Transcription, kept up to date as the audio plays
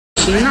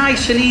It's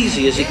nice and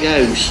easy as it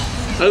goes.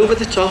 Over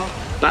the top,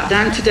 back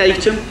down to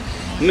datum,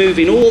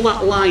 moving all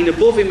that line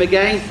above him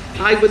again,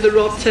 high with the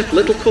rod tip,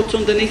 little cut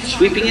underneath,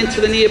 sweeping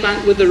into the near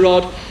bank with the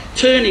rod,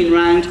 turning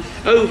round,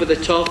 over the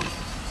top,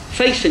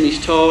 facing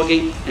his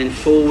target, and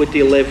forward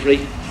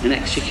delivery and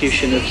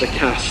execution of the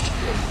cast.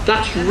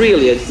 That's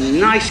really a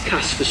nice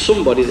cast for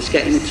somebody that's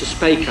getting into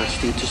spey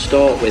casting to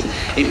start with.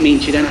 It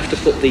means you don't have to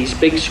put these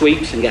big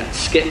sweeps and get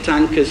skipped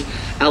anchors,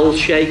 L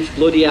shapes,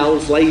 bloody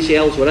L's, lazy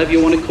L's, whatever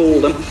you want to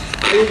call them.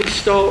 I always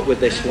start with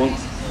this one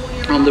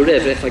on the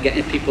river if I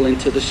get people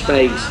into the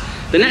speys.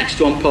 The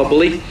next one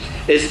probably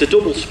is the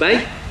double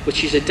spey,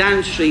 which is a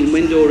downstream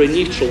wind or a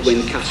neutral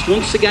wind cast.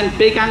 Once again,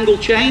 big angle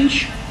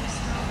change,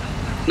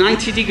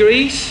 90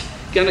 degrees,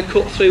 going to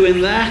cut through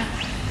in there.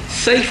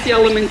 Safety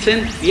element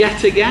in,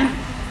 yet again.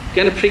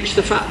 Going to preach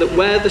the fact that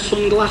wear the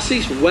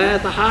sunglasses, wear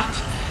the hat.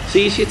 It's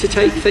easier to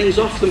take things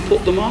off than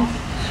put them on.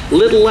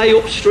 Little lay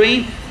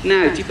upstream.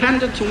 Now,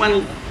 dependent on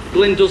when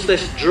Glyn does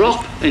this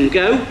drop and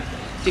go,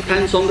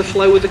 depends on the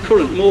flow of the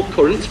current. More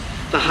current,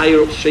 the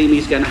higher upstream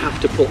he's going to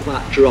have to put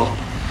that drop.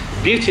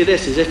 Beauty of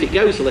this is if it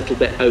goes a little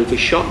bit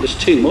overshot, there's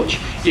too much,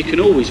 you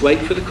can always wait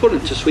for the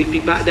current to sweep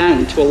it back down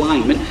into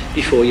alignment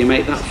before you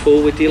make that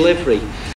forward delivery.